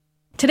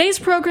Today's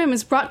program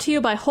is brought to you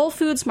by Whole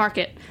Foods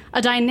Market,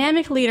 a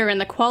dynamic leader in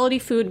the quality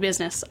food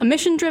business, a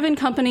mission-driven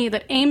company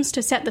that aims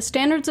to set the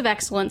standards of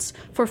excellence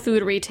for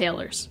food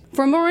retailers.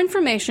 For more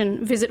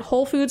information, visit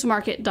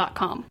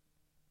WholeFoodsMarket.com.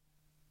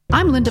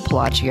 I'm Linda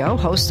Pelaccio,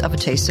 host of A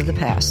Taste of the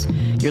Past.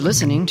 You're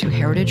listening to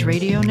Heritage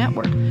Radio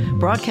Network,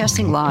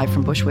 broadcasting live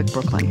from Bushwick,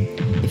 Brooklyn.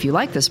 If you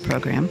like this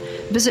program,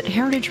 visit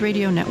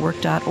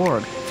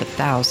heritageradionetwork.org for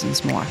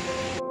thousands more.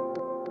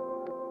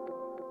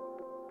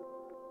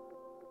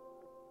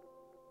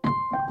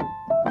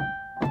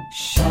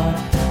 Sharp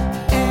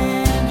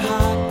and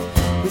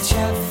hot with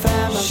Chef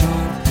Emily.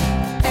 Sharp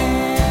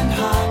and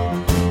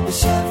hot with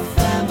Chef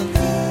Emily.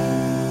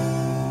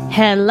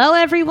 Hello,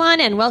 everyone,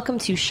 and welcome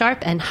to Sharp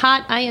and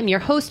Hot. I am your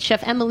host,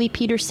 Chef Emily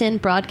Peterson,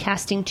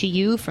 broadcasting to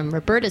you from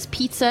Roberta's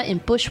Pizza in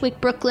Bushwick,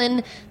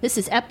 Brooklyn. This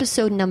is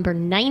episode number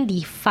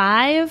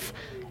 95.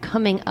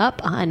 Coming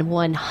up on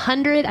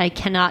 100. I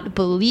cannot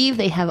believe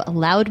they have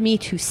allowed me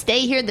to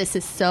stay here. This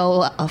is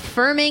so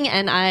affirming,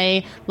 and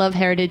I love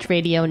Heritage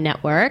Radio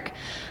Network.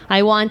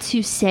 I want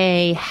to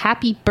say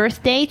happy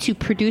birthday to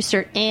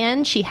producer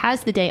Anne. She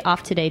has the day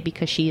off today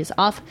because she is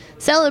off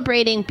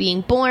celebrating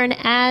being born,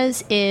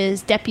 as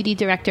is Deputy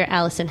Director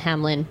Allison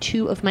Hamlin,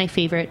 two of my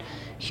favorite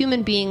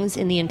human beings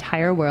in the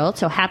entire world.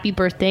 So happy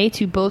birthday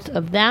to both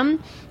of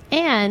them,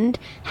 and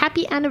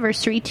happy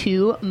anniversary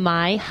to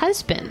my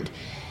husband.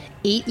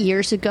 8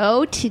 years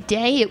ago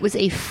today, it was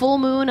a full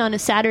moon on a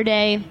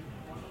Saturday,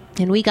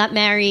 and we got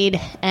married,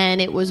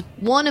 and it was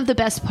one of the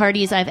best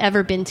parties I've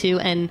ever been to,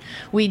 and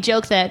we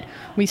joke that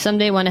we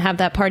someday want to have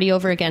that party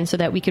over again so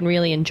that we can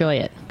really enjoy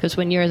it, because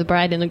when you're the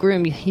bride and the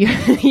groom,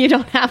 you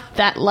don't have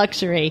that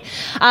luxury.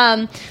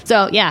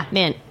 So yeah,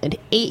 man,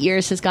 8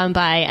 years has gone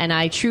by, and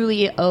I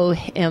truly owe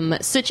him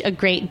such a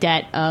great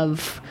debt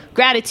of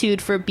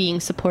gratitude for being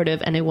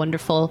supportive and a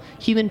wonderful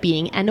human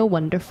being and a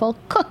wonderful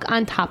cook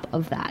on top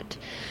of that.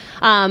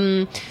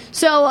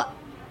 So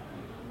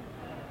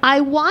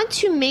I want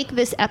to make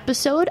this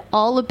episode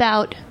all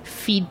about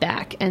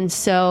feedback. And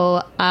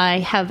so I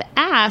have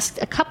asked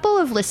a couple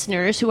of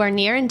listeners who are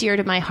near and dear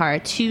to my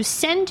heart to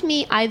send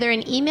me either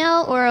an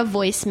email or a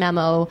voice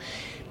memo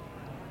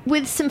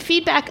with some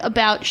feedback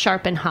about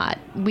Sharp and Hot.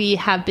 We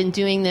have been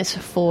doing this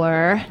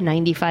for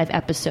 95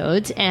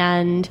 episodes,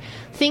 and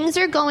things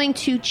are going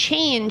to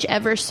change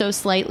ever so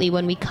slightly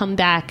when we come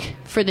back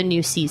for the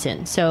new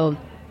season. So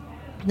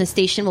the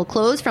station will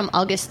close from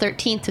August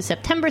 13th to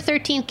September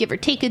 13th, give or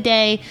take a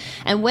day.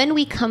 And when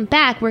we come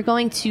back, we're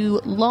going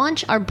to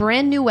launch our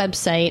brand new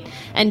website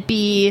and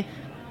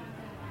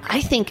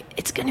I think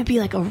it's going to be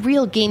like a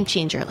real game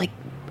changer. Like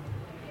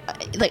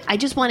I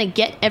just want to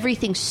get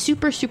everything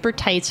super, super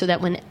tight so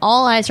that when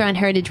all eyes are on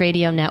Heritage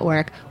Radio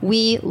Network,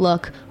 we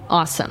look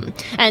awesome.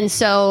 And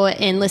so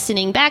in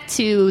listening back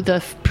to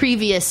the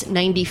previous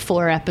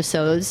 94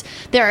 episodes,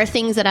 there are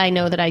things that I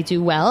know that I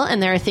do well,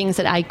 and there are things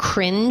that I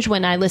cringe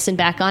when I listen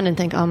back on and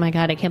think, oh my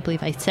God, I can't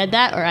believe I said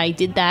that or I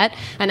did that.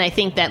 And I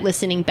think that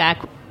listening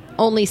back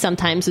only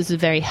sometimes is a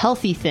very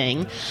healthy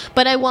thing.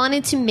 But I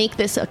wanted to make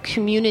this a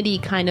community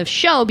kind of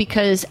show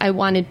because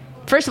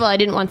first of all, I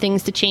didn't want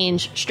things to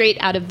change straight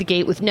out of the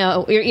gate with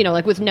no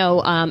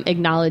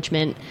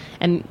acknowledgement.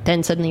 And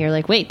then suddenly you're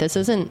like, wait, this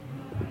isn't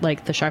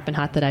like the Sharp and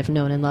Hot that I've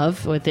known and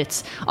loved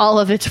with all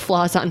of its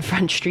flaws on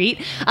Front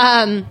Street.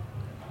 And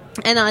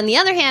on the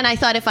other hand, I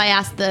thought if I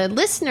asked the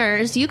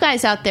listeners, you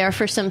guys out there,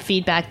 for some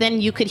feedback,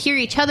 then you could hear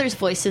each other's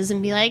voices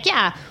and be like,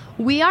 yeah,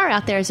 we are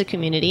out there as a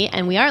community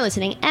and we are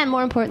listening. And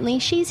more importantly,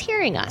 she's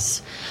hearing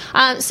us.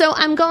 So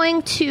I'm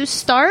going to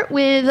start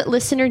with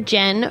listener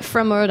Jen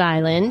from Rhode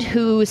Island,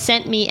 who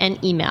sent me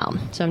an email.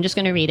 So I'm just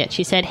going to read it.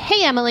 She said,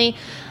 "Hey, Emily,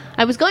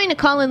 I was going to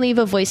call and leave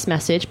a voice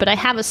message, but I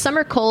have a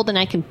summer cold and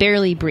I can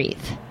barely breathe."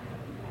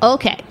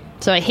 Okay,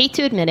 so I hate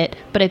to admit it,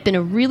 but I've been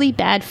a really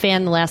bad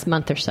fan the last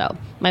month or so.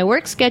 My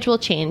work schedule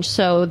changed,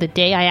 so the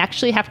day I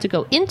actually have to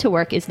go into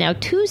work is now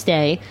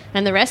Tuesday,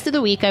 and the rest of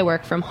the week I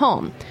work from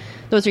home.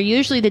 Those are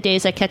usually the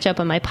days I catch up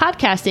on my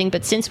podcasting,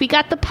 but since we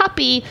got the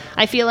puppy,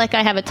 I feel like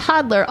I have a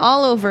toddler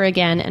all over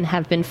again and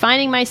have been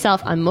finding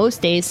myself on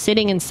most days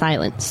sitting in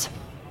silence.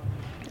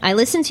 I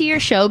listen to your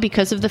show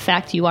because of the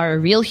fact you are a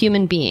real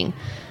human being.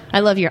 I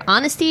love your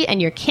honesty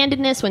and your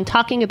candidness when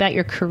talking about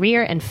your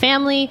career and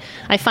family.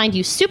 I find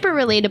you super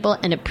relatable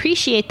and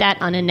appreciate that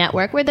on a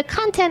network where the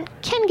content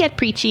can get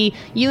preachy.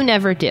 You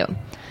never do.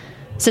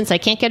 Since I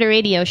can't get a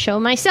radio show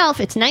myself,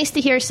 it's nice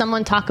to hear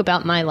someone talk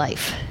about my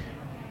life.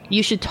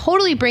 You should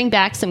totally bring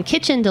back some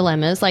kitchen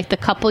dilemmas like the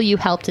couple you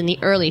helped in the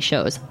early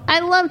shows. I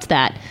loved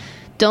that.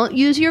 Don't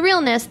use your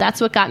realness. That's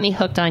what got me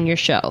hooked on your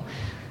show.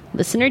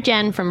 Listener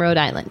Jen from Rhode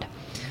Island.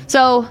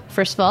 So,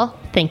 first of all,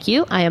 thank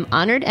you. I am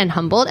honored and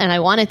humbled, and I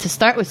wanted to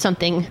start with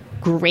something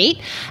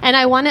great, and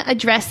I want to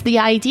address the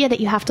idea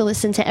that you have to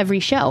listen to every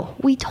show.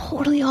 We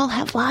totally all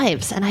have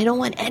lives, and I don't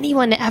want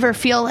anyone to ever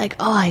feel like,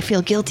 oh, I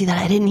feel guilty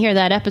that I didn't hear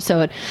that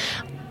episode.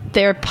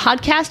 They're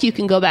podcasts. You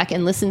can go back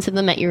and listen to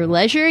them at your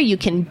leisure. You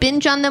can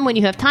binge on them when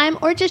you have time,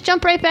 or just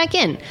jump right back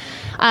in.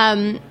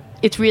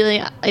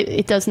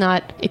 It does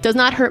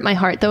not hurt my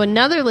heart. Though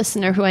another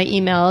listener who I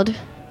emailed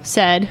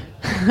said,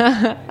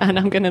 and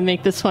I'm going to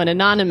make this one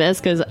anonymous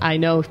because I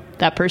know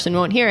that person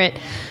won't hear it.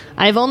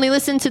 I've only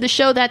listened to the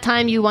show that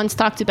time you once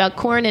talked about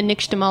corn and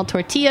nixtamal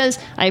tortillas.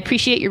 I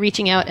appreciate you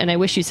reaching out, and I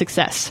wish you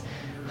success.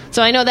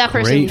 So I know that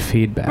person. Great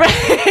feedback.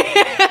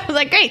 I was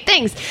like, great,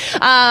 thanks.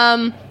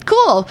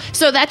 Cool.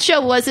 So that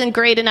show wasn't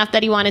great enough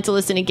that he wanted to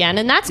listen again,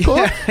 and that's cool.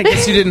 Yeah, I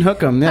guess you didn't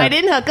hook him. Yeah. I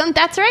didn't hook him.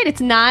 That's right.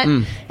 It's not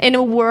in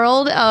a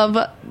world of,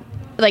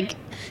 like,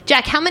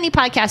 Jack, how many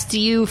podcasts do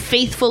you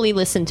faithfully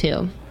listen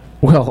to?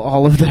 Well,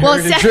 all of the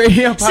Heritage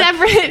Radio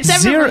separate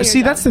zero.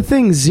 See, that's the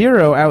thing.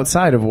 Zero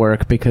outside of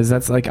work, because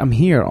that's like I'm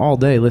here all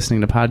day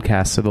listening to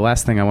podcasts. So the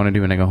last thing I want to do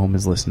when I go home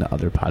is listen to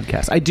other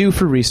podcasts. I do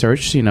for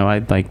research. You know, I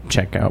like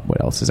check out what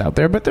else is out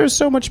there. But there's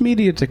so much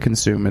media to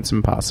consume; it's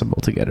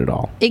impossible to get it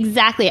all.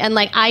 Exactly, and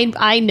like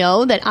I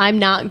know that I'm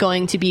not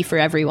going to be for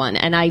everyone,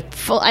 and I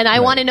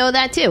want to know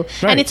that too.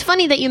 Right. And it's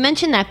funny that you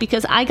mentioned that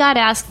because I got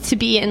asked to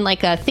be in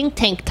like a think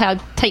tank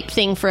type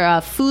thing for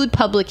a food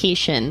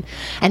publication,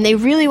 and they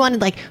really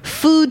wanted like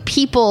food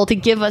people to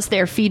give us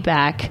their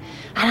feedback,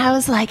 and I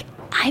was like,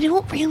 I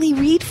don't really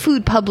read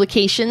food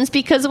publications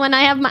because when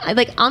I have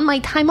my on my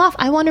time off,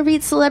 I want to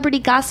read celebrity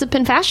gossip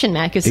and fashion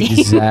magazines.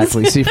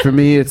 Exactly. See, for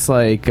me, it's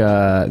like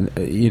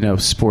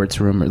sports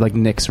rumors, like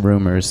Knicks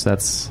rumors.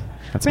 That's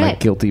my right.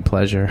 guilty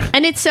pleasure.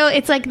 And it's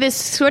like this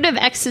sort of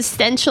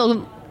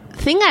existential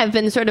thing I've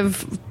been sort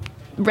of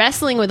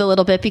wrestling with a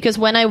little bit, because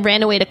when I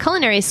ran away to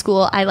culinary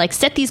school, I like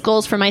set these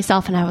goals for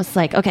myself, and I was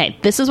like, okay,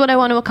 this is what I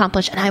want to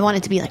accomplish, and I want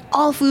it to be like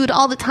all food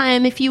all the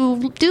time. If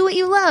you do what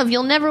you love,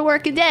 you'll never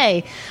work a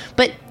day.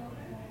 But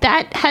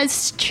that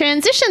has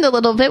transitioned a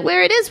little bit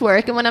where it is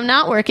work, and when I'm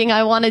not working,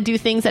 I want to do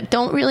things that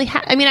don't really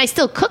I mean, I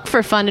still cook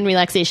for fun and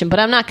relaxation, but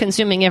I'm not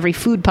consuming every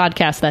food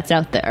podcast that's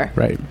out there.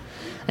 Right.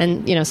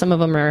 And some of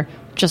them are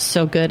just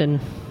so good, and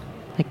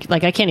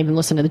like I can't even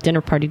listen to the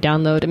Dinner Party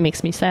download. It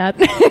makes me sad.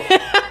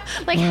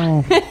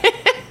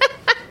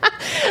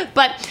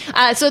 But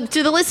so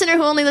to the listener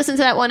who only listened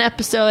to that one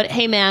episode,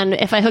 hey man,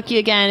 if I hook you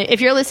again,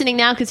 if you're listening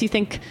now because you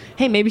think,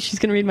 hey, maybe she's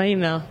going to read my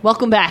email,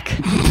 welcome back.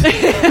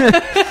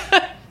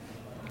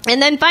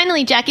 And then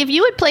finally, Jack, if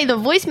you would play the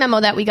voice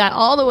memo that we got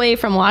all the way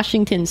from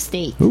Washington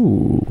State.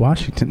 Ooh,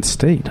 Washington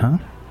State, huh?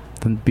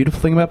 The beautiful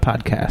thing about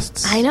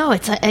podcasts. I know,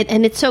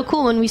 it's so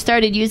cool when we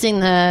started using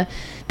the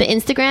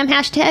Instagram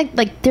hashtag.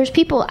 Like, there's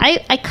people,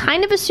 I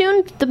kind of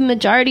assumed the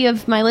majority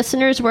of my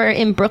listeners were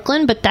in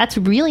Brooklyn, but that's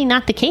really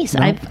not the case.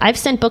 Nope. I've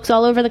sent books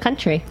all over the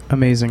country.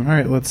 Amazing. All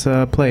right, let's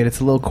play it.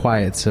 It's a little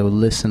quiet, so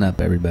listen up,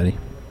 everybody.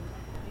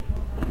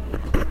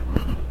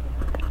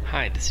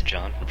 Hi, this is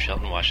John from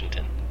Shelton,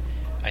 Washington.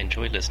 I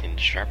enjoy listening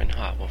to Sharp and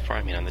Hot while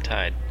farming on the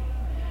Tide.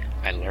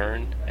 I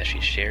learn as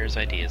she shares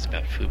ideas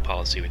about food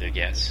policy with her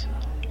guests.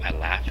 I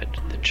laugh at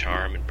the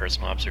charm and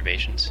personal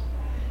observations,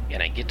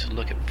 and I get to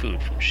look at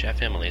food from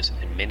Chef Emily's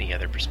and many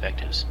other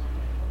perspectives.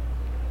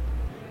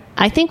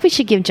 I think we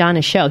should give John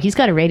a show. He's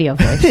got a radio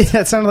voice.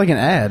 That sounded like an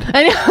ad.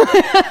 I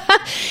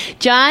know.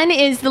 John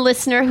is the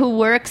listener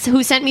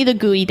who sent me the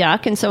gooey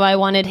duck, and so I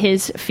wanted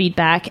his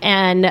feedback.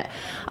 And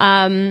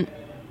I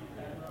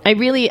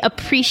really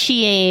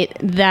appreciate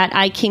that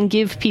I can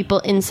give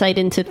people insight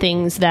into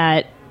things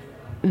that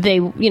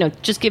they,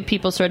 just give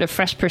people sort of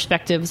fresh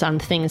perspectives on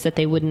things that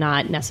they would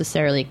not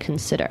necessarily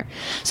consider.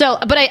 So,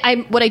 but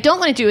what I don't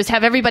want to do is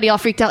have everybody all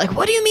freaked out. Like,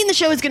 what do you mean the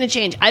show is going to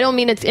change? I don't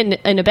mean it's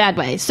in a bad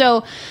way.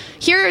 So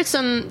here are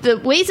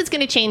the ways it's going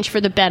to change for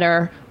the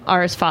better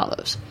are as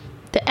follows.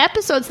 The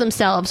episodes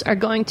themselves are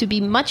going to be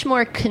much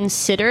more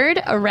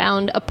considered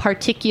around a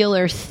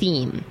particular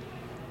theme.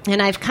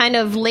 And I've kind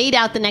of laid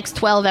out the next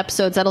 12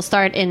 episodes that'll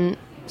start in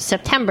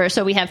September.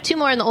 So we have 2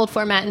 more in the old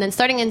format, and then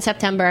starting in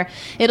September,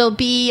 it'll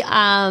be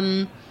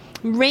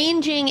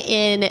ranging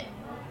in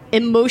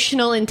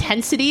emotional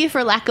intensity,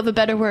 for lack of a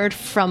better word,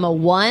 from a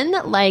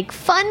 1, like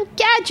fun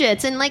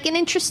gadgets and like an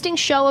interesting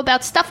show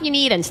about stuff you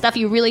need and stuff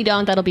you really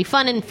don't, that'll be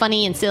fun and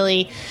funny and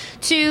silly,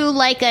 to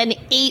like an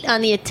 8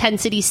 on the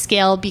intensity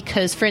scale,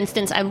 because, for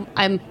instance,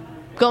 I'm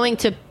going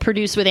to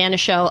produce with Anna a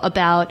show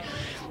about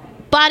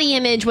body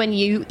image when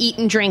you eat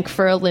and drink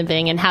for a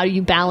living, and how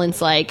you balance,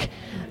 like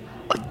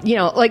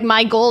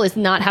my goal is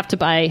not have to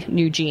buy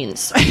new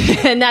jeans.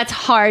 And that's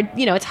hard.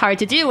 It's hard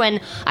to do. And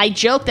I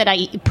joke that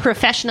I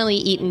professionally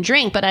eat and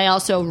drink, but I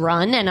also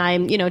run, and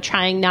I'm,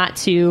 trying not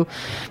to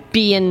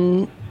be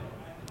in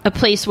a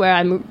place where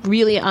I'm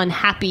really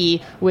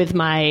unhappy with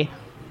my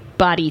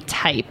body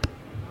type.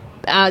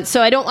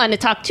 So I don't want to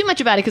talk too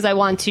much about it because I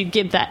want to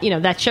give that,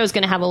 that show's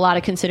going to have a lot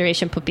of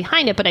consideration put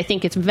behind it, but I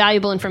think it's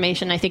valuable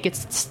information. I think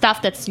it's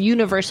stuff that's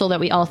universal that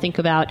we all think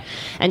about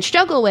and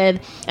struggle with.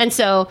 And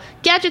so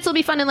gadgets will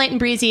be fun and light and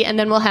breezy, and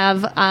then we'll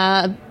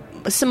have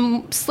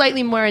some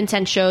slightly more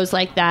intense shows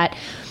like that.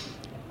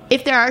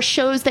 If there are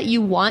shows that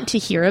you want to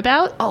hear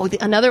about,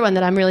 another one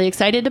that I'm really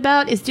excited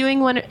about is doing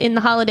one in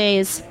the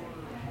holidays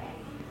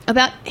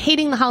about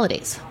hating the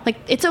holidays. Like,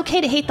 it's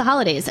okay to hate the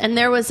holidays. And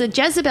there was a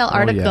Jezebel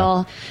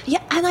article.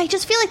 Yeah, and I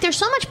just feel like there's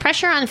so much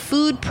pressure on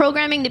food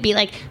programming to be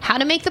like, how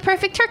to make the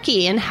perfect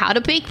turkey and how to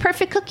bake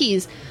perfect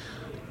cookies.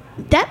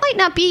 that might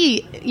not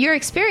be your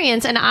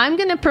experience, and I'm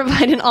going to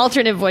provide an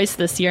alternate voice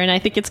this year, and I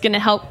think it's going to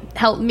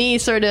help me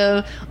sort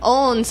of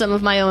own some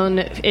of my own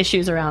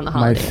issues around the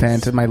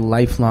holidays. My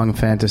lifelong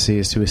fantasy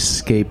is to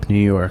escape New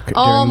York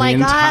Oh during my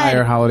the entire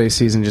God. holiday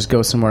season. Just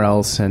go somewhere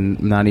else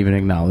and not even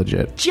acknowledge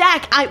it.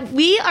 Jack,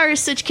 we are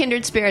such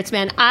kindred spirits,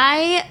 man.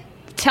 I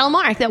tell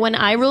Mark that when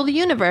I rule the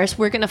universe,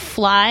 we're going to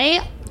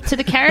fly to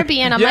the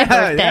Caribbean on my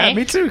birthday. Yeah,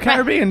 me too.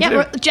 Caribbean,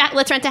 Yeah, too. Jack,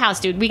 let's rent a house,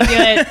 dude. We can do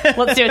it.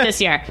 Let's do it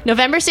this year.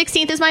 November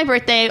 16th is my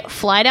birthday.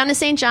 Fly down to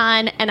St.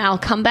 John, and I'll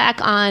come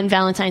back on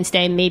Valentine's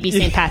Day, maybe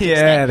St. Patrick's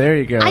Day. Yeah, there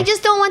you go. I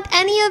just don't want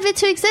any of it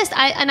to exist.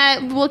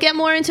 I will get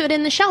more into it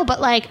in the show, but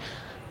like,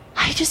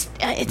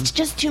 it's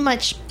just too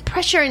much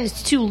pressure, and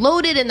it's too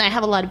loaded, and I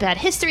have a lot of bad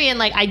history, and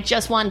like, I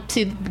just want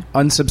to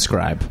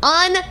Unsubscribe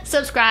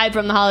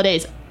from the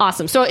holidays.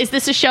 Awesome. So is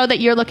this a show that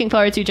you're looking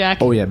forward to, Jack?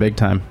 Oh, yeah, big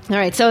time. All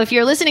right, so if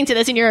you're listening to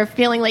this and you're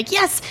feeling like,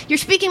 yes, you're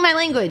speaking my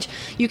language,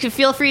 you can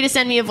feel free to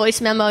send me a voice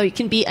memo. You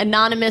can be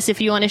anonymous if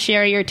you want to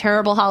share your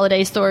terrible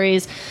holiday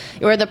stories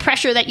or the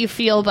pressure that you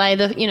feel by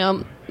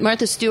the,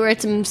 Martha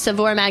Stewart's and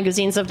Savour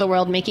magazines of the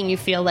world making you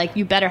feel like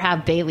you better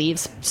have bay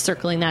leaves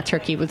circling that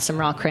turkey with some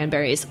raw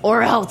cranberries,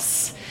 or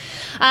else.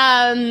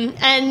 And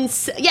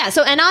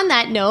on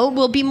that note,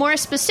 we'll be more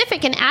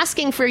specific in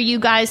asking for you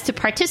guys to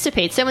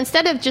participate. So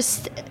instead of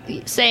just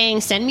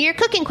saying, send me your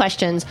cooking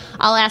questions,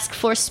 I'll ask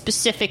for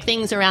specific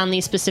things around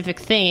these specific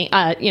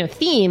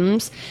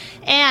themes.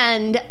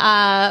 And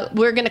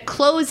we're going to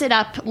close it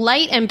up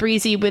light and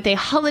breezy with a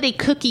holiday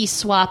cookie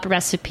swap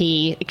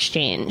recipe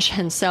exchange.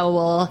 And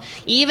so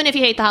even if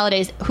you hate the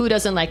holidays, who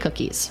doesn't like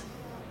cookies?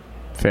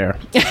 Fair.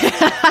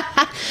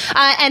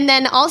 And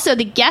then also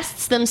the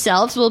guests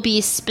themselves will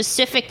be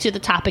specific to the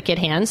topic at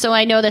hand. So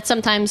I know that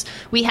sometimes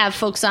we have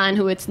folks on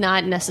who it's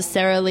not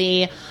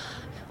necessarily,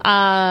 not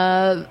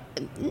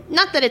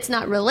that it's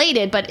not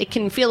related, but it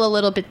can feel a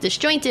little bit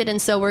disjointed.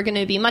 And so we're going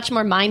to be much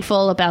more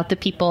mindful about the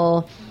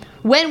people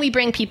when we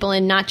bring people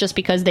in, not just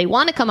because they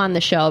want to come on the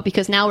show,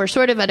 because now we're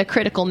sort of at a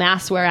critical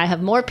mass where I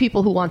have more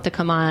people who want to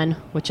come on,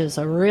 which is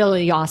a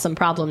really awesome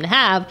problem to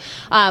have,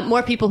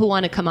 more people who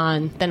want to come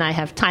on than I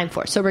have time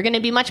for. So we're going to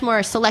be much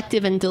more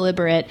selective and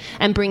deliberate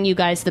and bring you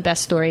guys the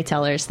best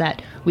storytellers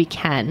that we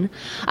can.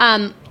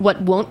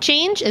 What won't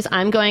change is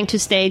I'm going to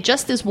stay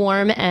just as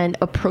warm and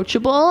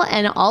approachable,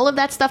 and all of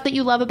that stuff that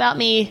you love about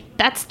me,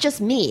 that's just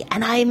me.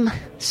 And I'm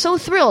so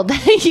thrilled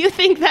that you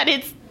think that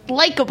it's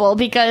likable,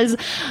 because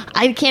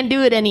I can't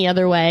do it any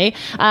other way.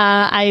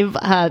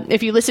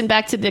 If you listen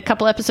back to the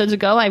couple episodes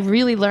ago, I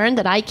really learned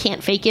that I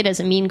can't fake it as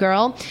a mean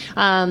girl.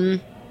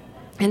 And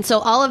so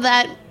all of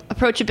that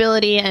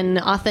approachability and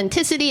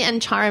authenticity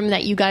and charm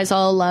that you guys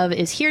all love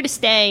is here to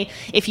stay.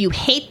 If you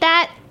hate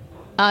that,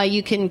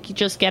 you can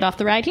just get off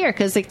the ride here,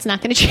 because it's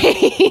not going to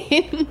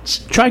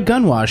change. Try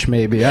Gunwash,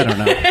 maybe. I don't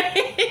know.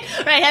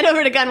 Right, head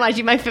over to Gunwash.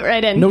 You might fit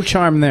right in. No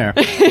charm there.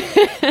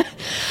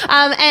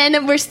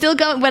 And we're still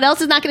going. What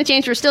else is not going to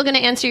change? We're still going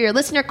to answer your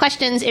listener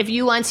questions. If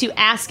you want to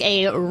ask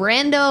a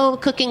rando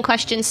cooking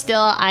question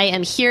still, I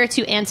am here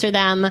to answer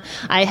them.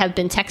 I have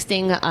been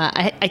texting.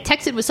 I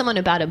texted with someone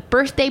about a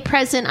birthday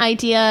present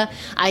idea.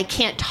 I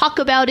can't talk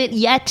about it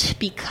yet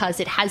because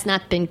it has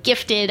not been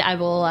gifted. I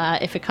will,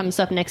 if it comes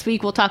up next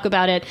week, we'll talk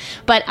about it.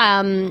 But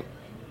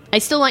I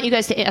still want you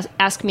guys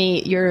to ask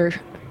me your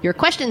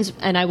questions,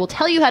 and I will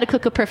tell you how to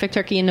cook a perfect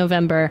turkey in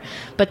November.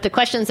 But the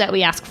questions that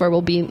we ask for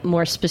will be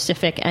more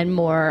specific and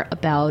more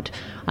about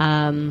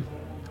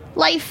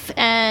life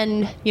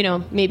and,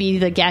 maybe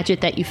the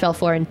gadget that you fell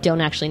for and don't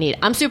actually need.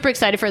 I'm super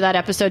excited for that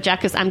episode,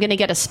 Jack, because I'm going to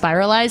get a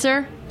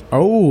spiralizer.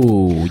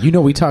 Oh,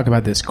 we talk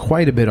about this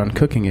quite a bit on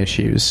Cooking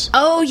Issues.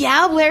 Oh,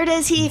 yeah? Where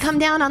does he come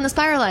down on the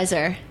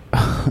spiralizer?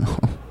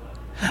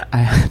 I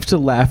have to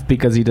laugh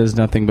because he does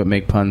nothing but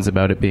make puns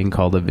about it being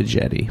called a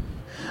Vegetti.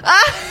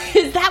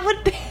 Is that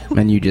what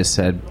And you just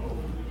said,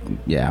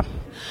 yeah.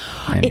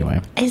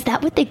 Anyway. Is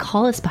that what they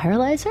call a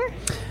spiralizer?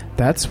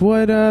 That's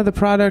what the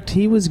product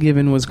he was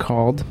given was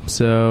called.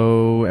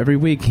 So every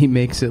week he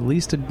makes at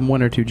least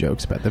one or two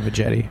jokes about the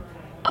Vegetti.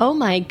 Oh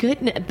my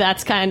goodness,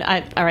 that's all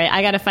right,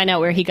 I got to find out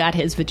where he got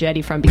his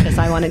Vegetti from, because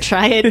I want to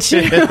try it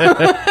too.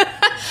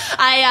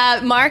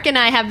 Mark and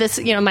I have this,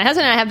 my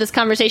husband and I have this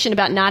conversation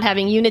about not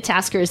having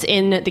unitaskers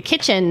in the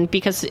kitchen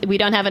because we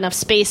don't have enough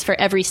space for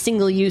every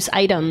single use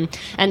item.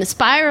 And the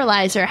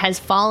spiralizer has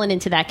fallen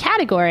into that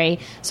category.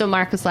 So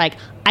Mark was like,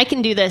 I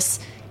can do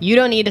this. You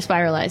don't need a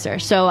spiralizer.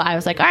 So I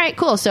was like, all right,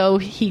 cool. So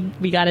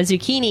we got a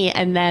zucchini,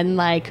 and then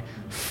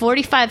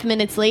 45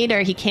 minutes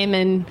later, he came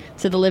in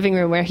to the living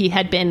room where he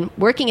had been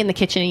working in the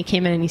kitchen. He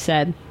came in and he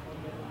said,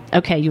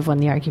 okay, you've won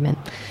the argument.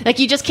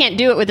 You just can't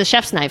do it with a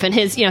chef's knife. And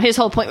his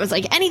whole point was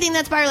anything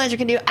that spiralizer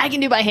can do, I can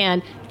do by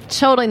hand.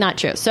 Totally not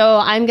true. So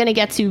I'm going to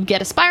get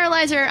a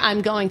spiralizer.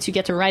 I'm going to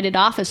get to write it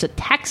off as a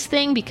text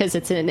thing, because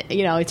it's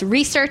it's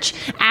research,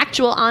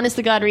 actual honest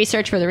to God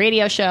research for the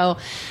radio show.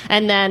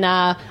 And then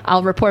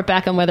I'll report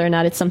back on whether or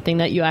not it's something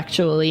that you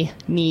actually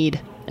need.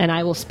 And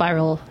I will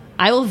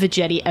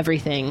Vegetti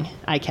everything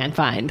I can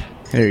find.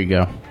 There you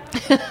go.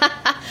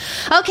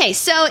 Okay,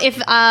 so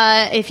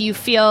if you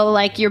feel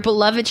like your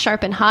beloved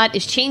Sharp and Hot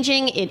is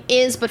changing, it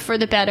is, but for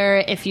the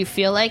better. If you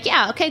feel like,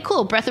 yeah, okay,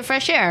 cool, breath of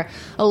fresh air,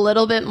 a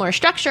little bit more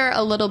structure,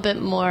 a little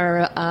bit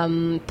more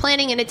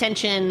planning and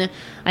attention,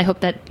 I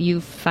hope that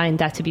you find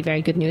that to be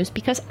very good news,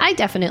 because I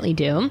definitely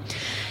do.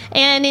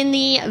 And in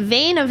the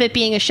vein of it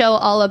being a show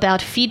all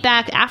about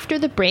feedback, after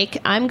the break,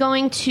 I'm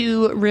going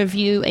to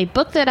review a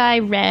book that I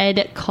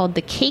read called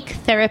The Cake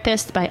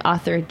Therapist by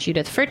author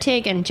Judith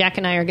Fertig, and Jack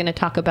and I are going to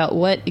talk about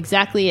what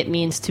exactly it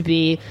means to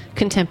be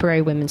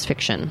contemporary women's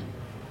fiction.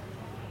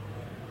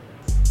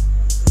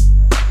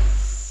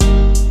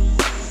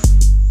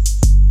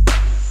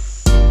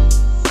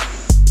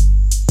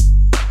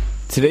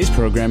 Today's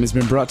program has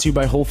been brought to you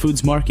by Whole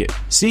Foods Market.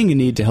 Seeing a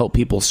need to help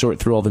people sort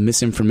through all the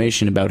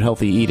misinformation about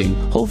healthy eating,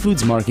 Whole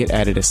Foods Market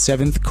added a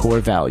seventh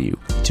core value: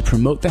 to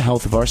promote the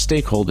health of our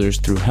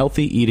stakeholders through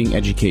healthy eating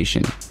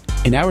education.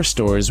 In our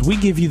stores, we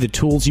give you the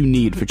tools you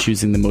need for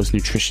choosing the most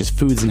nutritious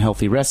foods and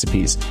healthy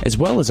recipes, as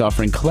well as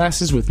offering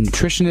classes with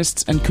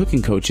nutritionists and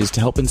cooking coaches to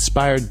help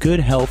inspire good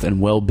health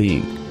and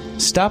well-being.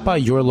 Stop by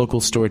your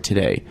local store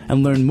today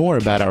and learn more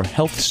about our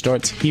Health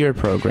Starts Here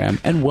program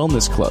and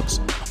wellness clubs,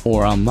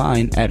 or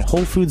online at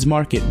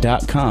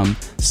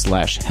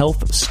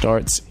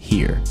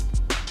wholefoodsmarket.com/healthstartshere.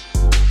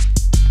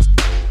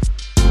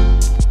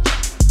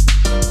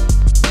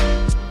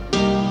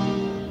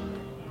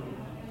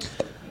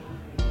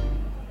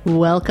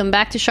 Welcome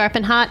back to Sharp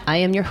and Hot. I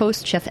am your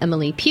host, Chef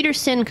Emily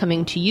Peterson,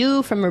 coming to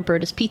you from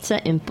Roberta's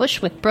Pizza in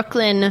Bushwick,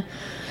 Brooklyn.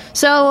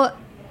 So,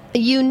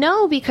 you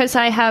know, because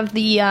I have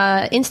the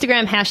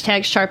Instagram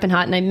hashtag Sharp and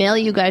Hot, and I mail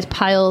you guys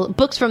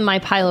books from my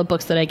pile of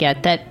books that I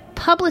get, that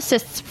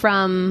publicists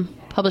from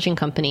publishing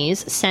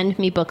companies send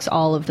me books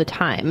all of the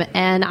time.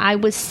 And I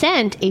was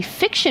sent a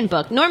fiction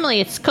book. Normally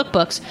it's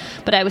cookbooks,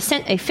 but I was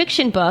sent a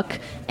fiction book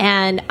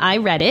and I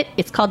read it.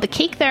 It's called The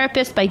Cake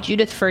Therapist by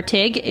Judith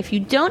Fertig. If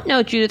you don't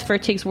know Judith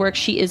Fertig's work,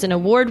 she is an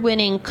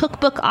award-winning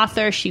cookbook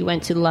author. She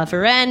went to La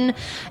Varenne,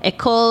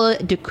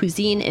 École de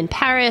Cuisine in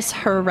Paris.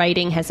 Her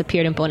writing has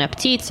appeared in Bon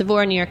Appetit,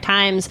 Savour, New York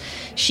Times.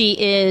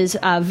 She is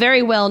a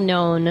very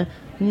well-known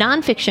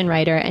nonfiction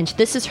writer, and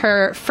this is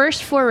her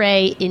first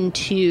foray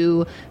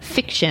into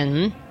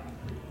fiction.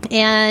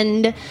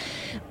 And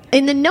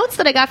in the notes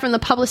that I got from the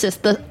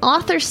publicist, the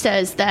author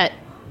says that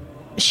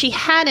she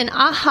had an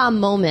aha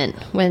moment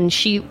when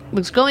she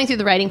was going through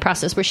the writing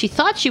process where she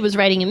thought she was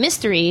writing a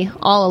mystery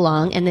all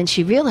along, and then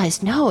she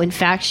realized, no, in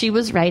fact, she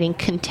was writing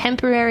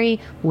contemporary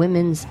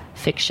women's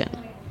fiction.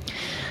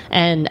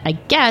 And I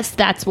guess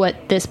that's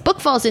what this book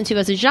falls into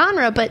as a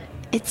genre, but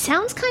it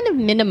sounds kind of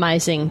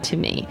minimizing to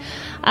me.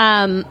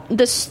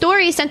 The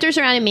story centers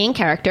around a main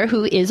character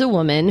who is a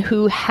woman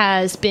who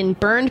has been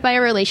burned by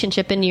a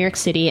relationship in New York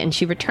City, and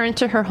she returned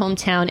to her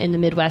hometown in the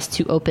Midwest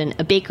to open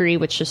a bakery,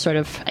 which is sort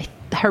of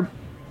her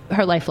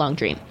lifelong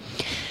dream.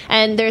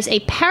 And there's a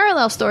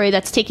parallel story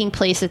that's taking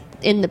place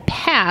in the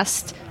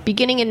past,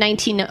 beginning in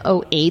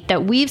 1908,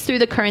 that weaves through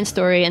the current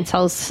story and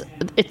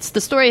it's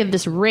the story of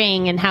this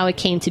ring and how it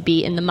came to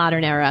be in the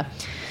modern era.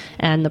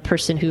 And the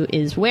person who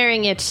is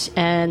wearing it,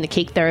 and the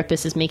cake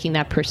therapist is making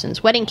that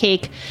person's wedding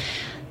cake.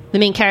 The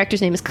main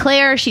character's name is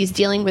Claire. She's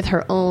dealing with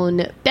her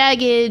own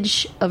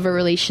baggage of a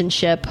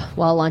relationship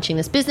while launching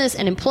this business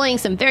and employing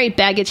some very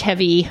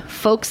baggage-heavy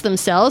folks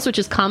themselves, which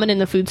is common in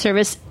the food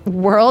service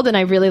world. And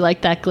I really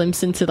like that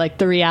glimpse into like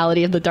the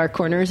reality of the dark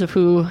corners of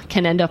who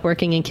can end up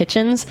working in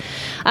kitchens.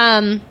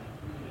 And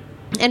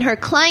her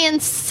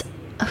clients,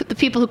 the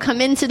people who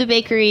come into the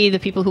bakery, the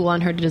people who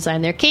want her to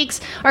design their cakes,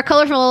 are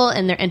colorful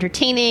and they're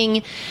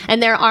entertaining.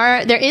 And there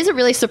is a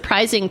really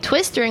surprising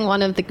twist during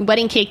one of the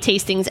wedding cake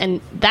tastings, and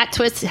that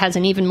twist has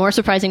an even more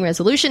surprising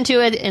resolution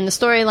to it in the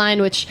storyline,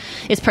 which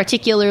is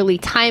particularly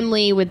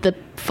timely with the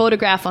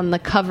photograph on the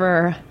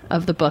cover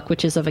of the book,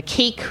 which is of a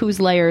cake whose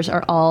layers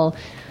are all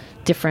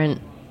different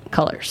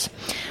colors.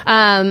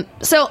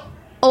 So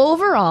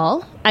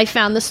overall, I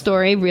found the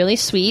story really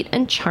sweet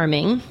and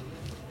charming.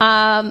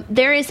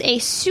 There is a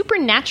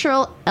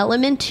supernatural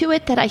element to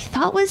it that I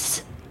thought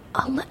was,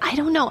 I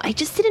don't know, I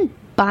just didn't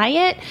buy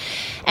it.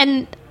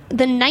 And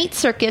The Night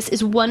Circus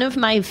is one of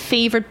my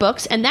favorite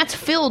books, and that's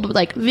filled with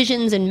like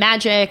visions and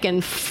magic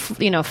and,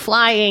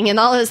 flying and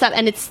all this stuff.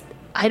 And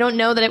I don't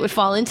know that it would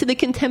fall into the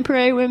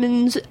contemporary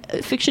women's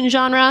fiction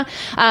genre,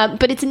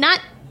 but it's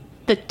not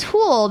the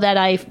tool that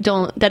I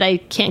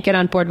can't get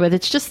on board with.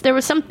 It's just, there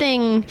was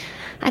something,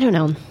 I don't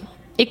know.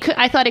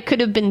 I thought it could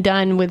have been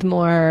done with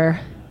more,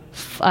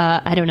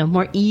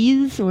 more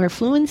ease or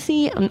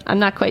fluency. I'm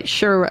not quite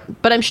sure,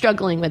 but I'm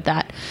struggling with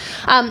that.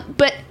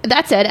 But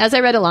that said, as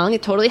I read along,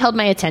 it totally held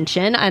my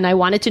attention, and I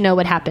wanted to know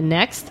what happened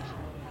next.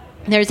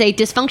 There's a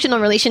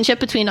dysfunctional relationship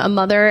between a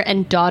mother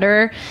and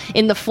daughter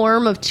in the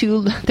form of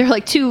they're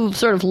like two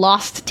sort of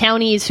lost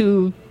townies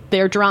who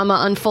their drama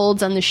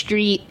unfolds on the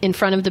street in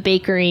front of the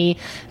bakery,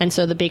 and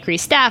so the bakery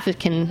staff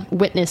can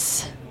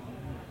witness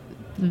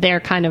their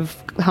kind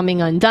of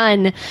coming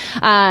undone,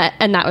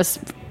 and that was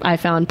I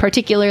found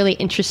particularly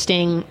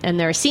interesting, and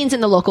there are scenes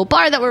in the local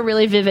bar that were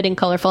really vivid and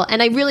colorful,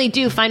 and I really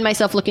do find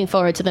myself looking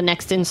forward to the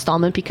next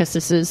installment because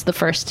this is the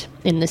first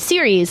in the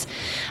series.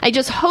 I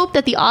just hope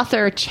that the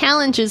author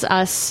challenges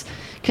us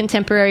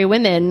contemporary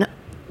women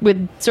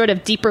with sort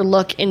of deeper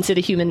look into the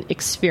human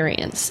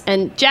experience.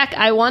 And Jack,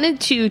 I wanted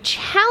to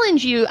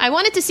challenge you. I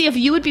wanted to see if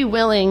you would be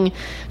willing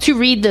to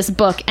read this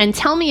book and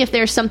tell me if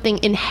there's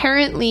something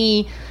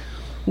inherently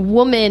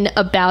woman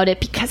about it,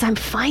 because I'm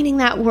finding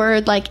that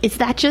word, like, is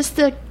that just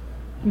a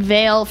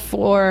veil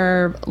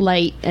for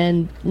light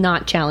and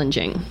not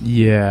challenging?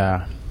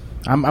 Yeah.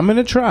 I'm going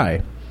to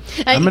try.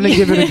 I'm going to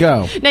give it a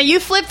go. Now, you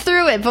flipped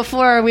through it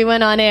before we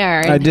went on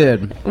air. I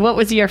did. What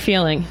was your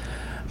feeling?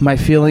 My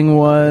feeling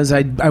was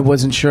I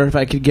wasn't sure if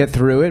I could get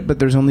through it, but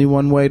there's only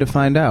one way to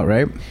find out,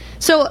 right?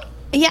 So,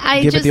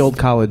 yeah, Give it the old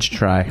college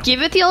try.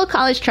 Give it the old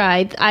college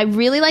try. I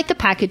really like the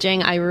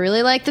packaging. I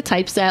really like the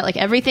typeset. Like,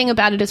 everything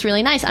about it is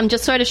really nice. I'm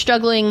just sort of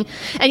struggling.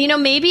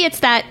 And, maybe it's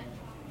that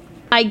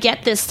I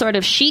get this sort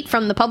of sheet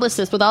from the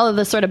publicist with all of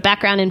the sort of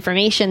background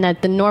information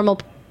that the normal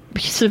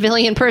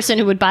civilian person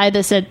who would buy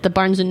this at the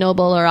Barnes &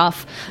 Noble or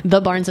off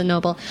the Barnes &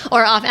 Noble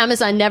or off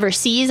Amazon never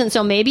sees. And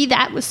so maybe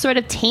that was sort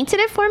of tainted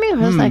it for me. I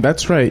was like,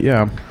 that's right,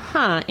 yeah.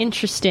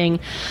 Interesting.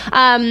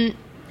 And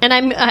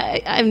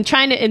I'm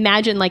trying to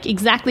imagine, like,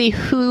 exactly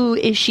who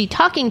is she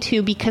talking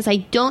to, because I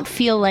don't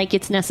feel like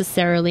it's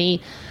necessarily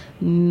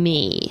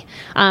me.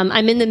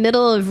 I'm in the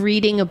middle of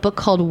reading a book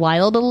called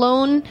Wild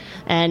Alone,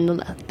 and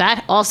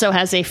that also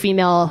has a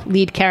female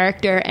lead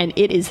character, and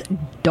it is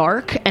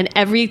dark, and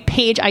every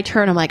page I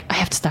turn, I'm like, I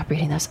have to stop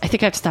reading this. I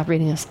think I have to stop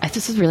reading this.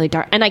 This is really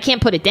dark, and I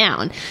can't put it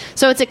down.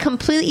 So it's a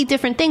completely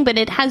different thing, but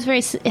it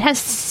has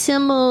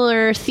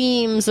similar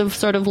themes of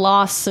sort of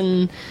loss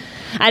and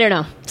I don't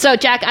know. So,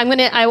 Jack, I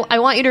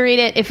want you to read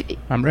it. If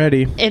I'm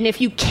ready. And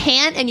if you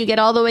can't, and you get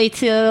all the way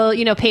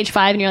to page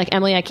 5, and you're like,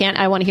 Emily, I can't,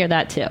 I want to hear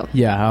that too.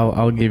 Yeah,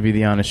 I'll give you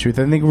the honest truth.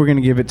 I think we're going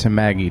to give it to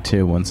Maggie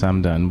too once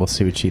I'm done. We'll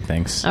see what she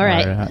thinks. All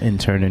right, our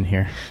intern in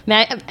here.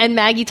 And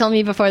Maggie told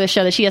me before the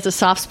show that she has a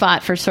soft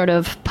spot for sort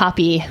of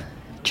poppy,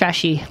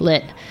 trashy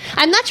lit.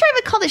 I'm not sure I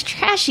would call this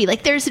trashy.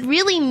 Like, there's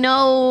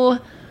no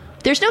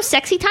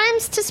sexy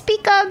times to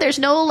speak of. There's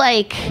no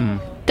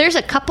There's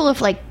a couple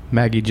of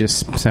Maggie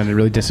just sounded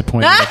really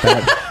disappointed at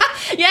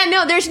that. Yeah,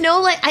 no, there's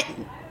no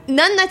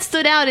none that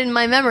stood out in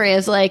my memory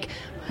as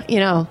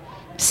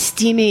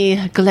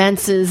steamy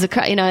glances.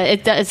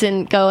 It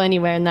doesn't go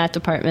anywhere in that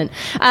department.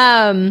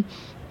 Yeah,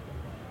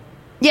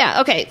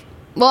 okay.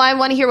 Well, I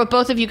want to hear what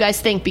both of you guys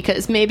think,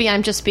 because maybe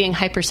I'm just being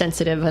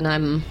hypersensitive, and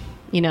I'm,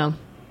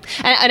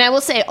 And I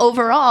will say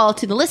overall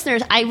to the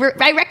listeners,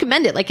 I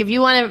recommend it. Like, if you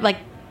want to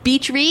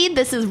beach read,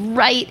 this is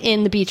right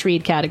in the beach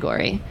read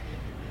category.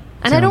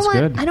 And I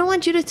don't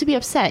want Judith to be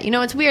upset.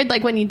 It's weird,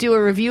 like, when you do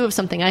a review of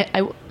something,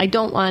 I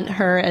don't want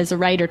her as a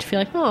writer to feel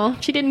like, oh,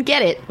 she didn't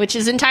get it, which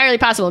is entirely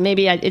possible.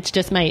 Maybe it's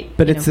just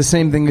But it's the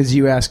same thing as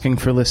you asking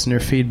for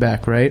listener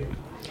feedback, right?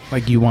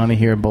 Like, you want to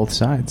hear both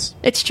sides.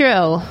 It's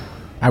true.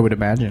 I would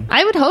imagine.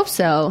 I would hope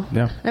so.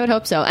 Yeah. I would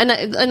hope so.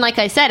 And like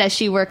I said, as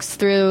she works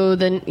through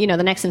the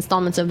next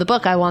installments of the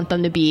book, I want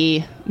them to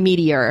be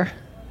meatier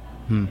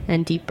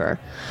and deeper.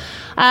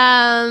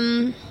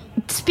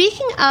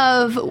 Speaking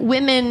of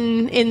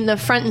women in the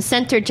front and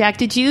center, Jack,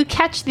 did you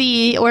catch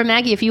or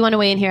Maggie, if you want to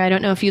weigh in here, I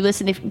don't know if you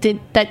listened,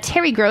 that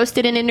Terry Gross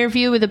did an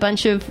interview with a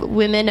bunch of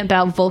women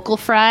about vocal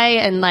fry,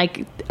 and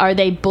are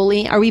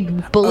we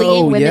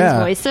bullying women's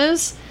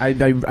voices? I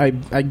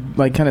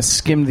kind of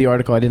skimmed the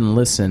article. I didn't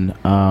listen.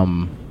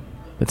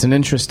 It's an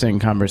interesting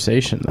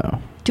conversation,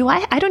 though.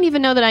 I don't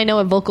even know that I know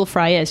what vocal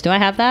fry is. Do I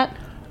have that?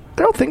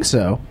 I don't think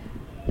so.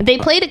 They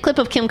played a clip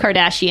of Kim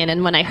Kardashian,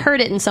 and when I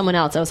heard it in someone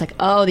else, I was like,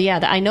 oh, yeah,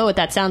 I know what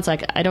that sounds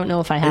like. I don't know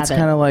if I have it. It's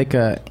kind of like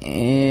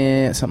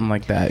something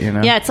like that,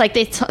 Yeah, it's like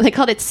they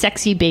called it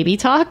sexy baby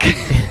talk.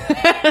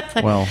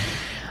 Well,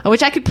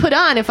 which I could put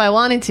on if I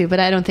wanted to,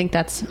 but I don't think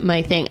that's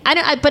my thing.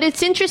 But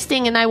it's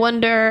interesting, and I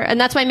wonder, and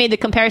that's why I made the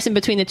comparison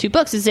between the two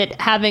books, is it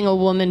having a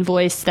woman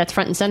voice that's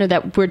front and center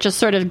that we're just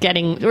sort of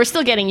we're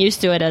still getting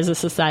used to it as a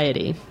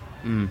society.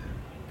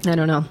 I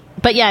don't know.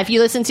 But yeah, if you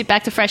listen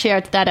back to Fresh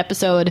Air, to that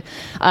episode,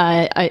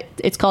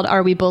 it's called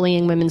Are We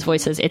Bullying Women's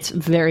Voices? It's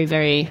very,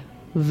 very,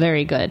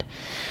 very good.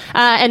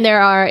 And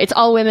it's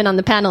all women on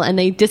the panel, and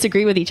they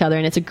disagree with each other,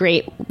 and it's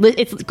great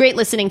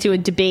listening to a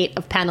debate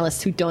of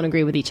panelists who don't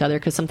agree with each other,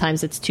 because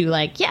sometimes it's too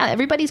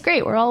everybody's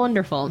great, we're all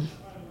wonderful.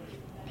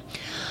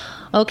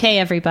 Okay,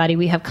 everybody,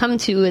 we have come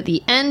to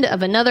the end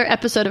of another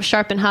episode of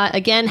Sharp and Hot.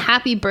 Again,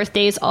 happy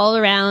birthdays all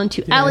around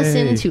to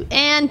Allison, to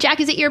Anne. Jack,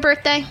 is it your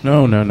birthday?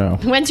 No.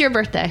 When's your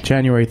birthday?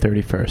 January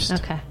 31st.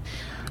 Okay.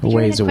 A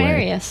ways away.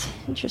 Aquarius.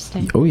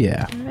 Interesting. Oh,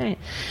 yeah. All right.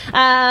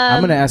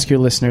 I'm going to ask your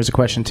listeners a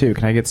question, too.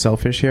 Can I get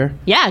selfish here?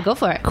 Yeah, go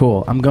for it.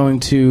 Cool. I'm going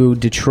to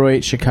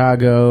Detroit,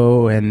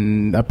 Chicago,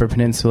 and Upper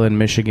Peninsula in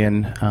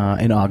Michigan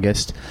in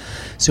August.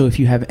 So if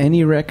you have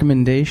any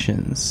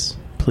recommendations,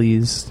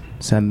 please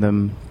send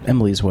them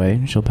Emily's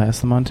way. She'll pass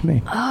them on to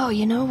me. Oh,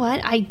 you know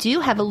what? I do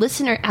have a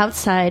listener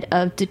outside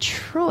of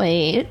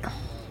Detroit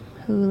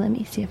who, let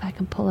me see if I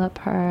can pull up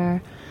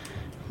her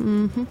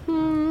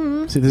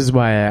See, this is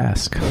why I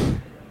ask.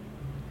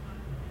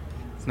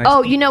 Nice.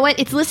 Oh, you know what?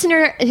 It's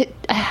listener,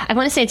 I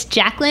want to say it's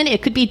Jacqueline.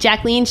 It could be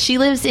Jacqueline. She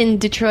lives in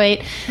Detroit,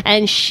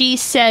 and she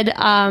said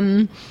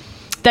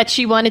that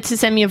she wanted to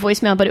send me a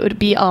voicemail, but it would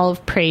be all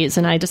of praise,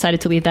 and I decided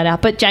to leave that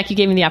out. But Jack, you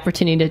gave me the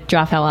opportunity to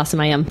drop how awesome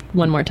I am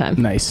one more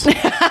time. Nice.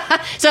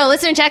 So,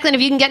 listener Jacqueline,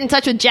 if you can get in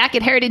touch with Jack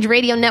at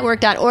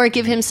heritageradionetwork.org,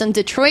 give him some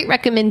Detroit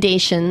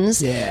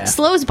recommendations. Yeah.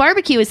 Slow's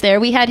Barbecue is there.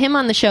 We had him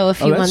on the show a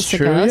few months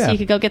ago, so you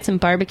could go get some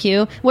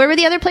barbecue. Where were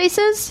the other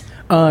places?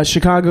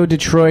 Chicago,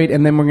 Detroit,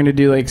 and then we're going to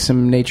do like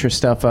some nature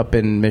stuff up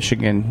in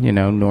Michigan,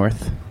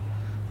 north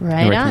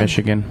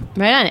Michigan.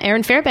 Right on.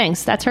 Erin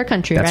Fairbanks. That's her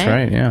country, right? That's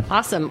right, yeah.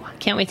 Awesome.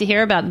 Can't wait to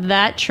hear about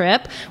that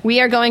trip.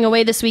 We are going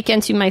away this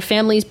weekend to my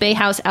family's bay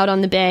house out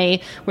on the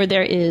bay where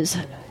there is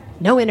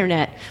no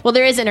internet. Well,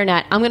 there is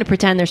internet. I'm going to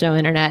pretend there's no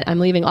internet. I'm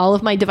leaving all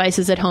of my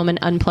devices at home and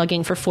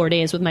unplugging for 4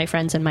 days with my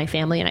friends and my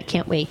family, and I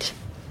can't wait.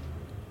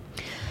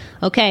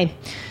 Okay.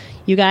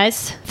 You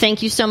guys,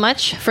 thank you so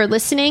much for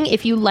listening.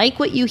 If you like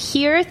what you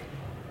hear,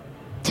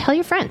 tell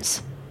your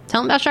friends.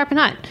 Tell them about Sharp and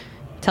Hot.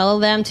 Tell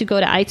them to go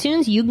to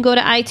iTunes. You can go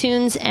to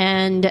iTunes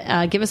and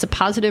give us a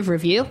positive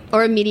review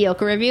or a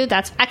mediocre review.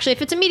 That's actually,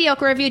 if it's a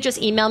mediocre review,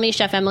 just email me,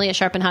 chefemily at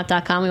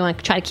sharpandhot.com. We want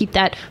to try to keep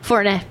that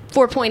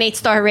 4.8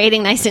 star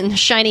rating nice and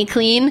shiny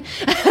clean.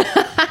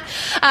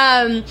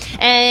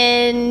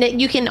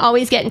 And you can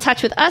always get in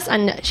touch with us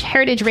on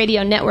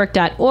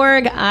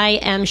heritageradionetwork.org. I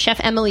am Chef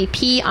Emily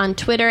P on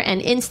Twitter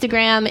and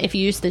Instagram. If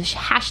you use the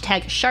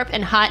hashtag Sharp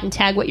and Hot and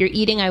tag what you're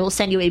eating, I will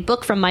send you a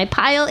book from my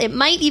pile. It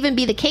might even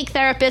be The Cake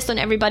Therapist when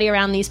everybody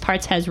around these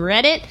parts has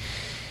read it.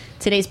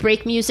 Today's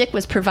break music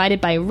was provided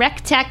by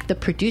RecTech. The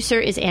producer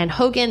is Ann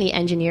Hogan. The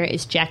engineer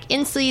is Jack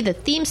Inslee. The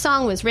theme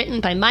song was written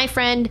by my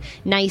friend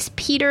Nice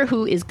Peter,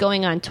 who is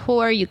going on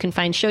tour. You can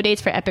find show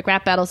dates for Epic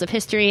Rap Battles of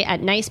History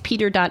at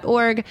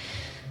nicepeter.org.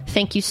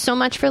 Thank you so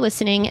much for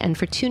listening and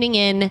for tuning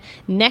in.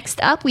 Next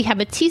up, we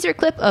have a teaser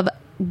clip of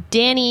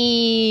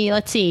Danny,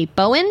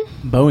 Bowen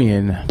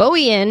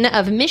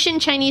of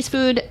Mission Chinese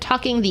Food,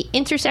 talking the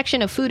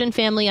intersection of food and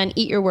family on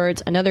Eat Your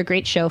Words, another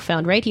great show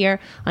found right here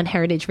on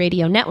Heritage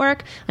Radio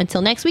Network.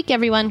 Until next week,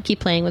 everyone,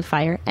 keep playing with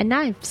fire and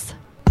knives.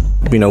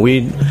 We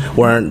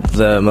weren't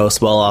the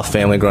most well-off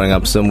family growing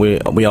up, so we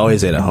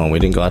always ate at home. We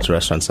didn't go out to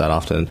restaurants that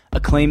often.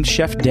 Acclaimed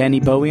chef Danny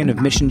Bowen of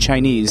Mission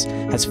Chinese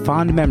has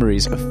fond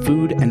memories of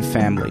food and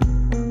family.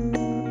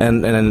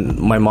 And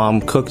my mom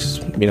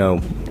cooked,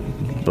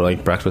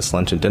 like breakfast,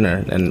 lunch, and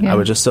dinner, and I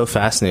was just so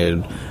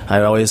fascinated.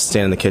 I'd always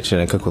stand in the kitchen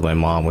and cook with my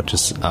mom, which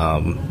is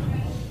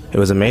it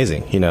was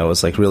amazing. It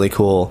was like really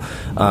cool.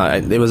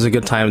 It was a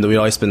good time that we'd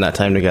always spend that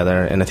time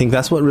together, and I think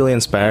that's what really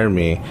inspired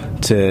me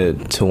to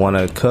want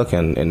to cook.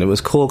 And it was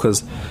cool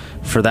because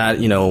for that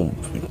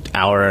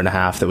hour and a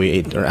half that we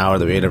ate, or hour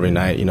that we ate every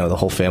night, the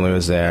whole family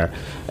was there,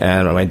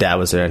 and my dad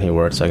was there and he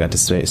worked, so I got to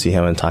see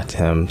him and talk to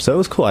him. So it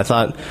was cool. I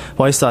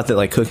always thought that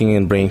like cooking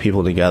and bringing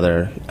people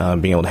together,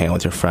 being able to hang out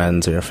with your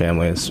friends or your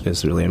family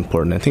is really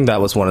important. I think that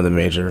was one of the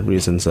major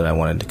reasons that I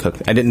wanted to cook.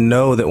 I didn't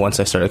know that once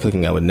I started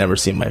cooking I would never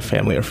see my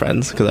family or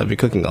friends because I'd be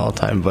cooking all the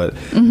time, but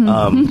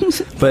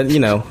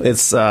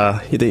it's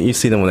you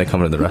see them when they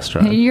come to the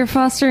restaurant. You're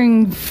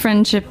fostering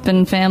friendship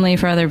and family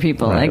for other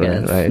people, I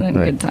guess. Right.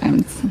 Good times.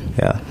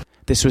 Yeah.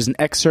 This was an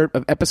excerpt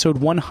of episode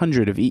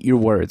 100 of Eat Your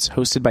Words,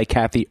 hosted by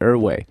Kathy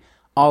Irway.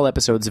 All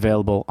episodes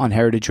available on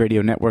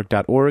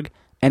heritageradionetwork.org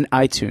and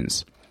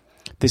iTunes.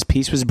 This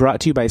piece was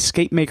brought to you by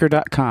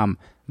EscapeMaker.com.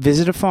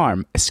 Visit a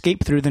farm.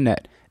 Escape through the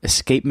net.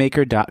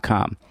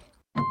 EscapeMaker.com.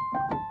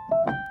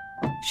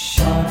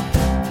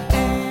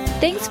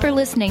 Thanks for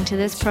listening to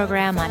this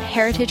program on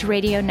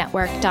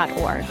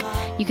heritageradionetwork.org.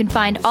 You can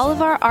find all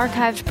of our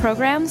archived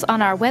programs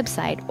on our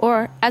website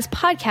or as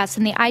podcasts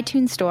in the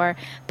iTunes Store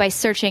by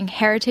searching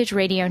Heritage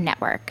Radio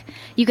Network.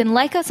 You can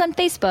like us on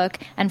Facebook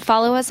and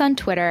follow us on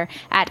Twitter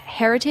at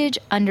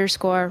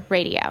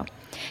 @heritage_radio.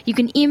 You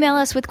can email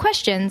us with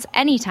questions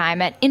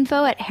anytime at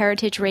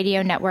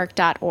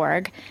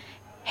info@heritageradionetwork.org.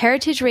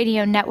 Heritage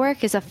Radio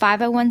Network is a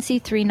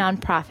 501c3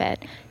 nonprofit.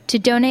 To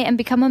donate and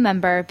become a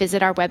member,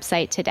 visit our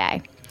website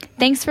today.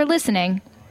 Thanks for listening.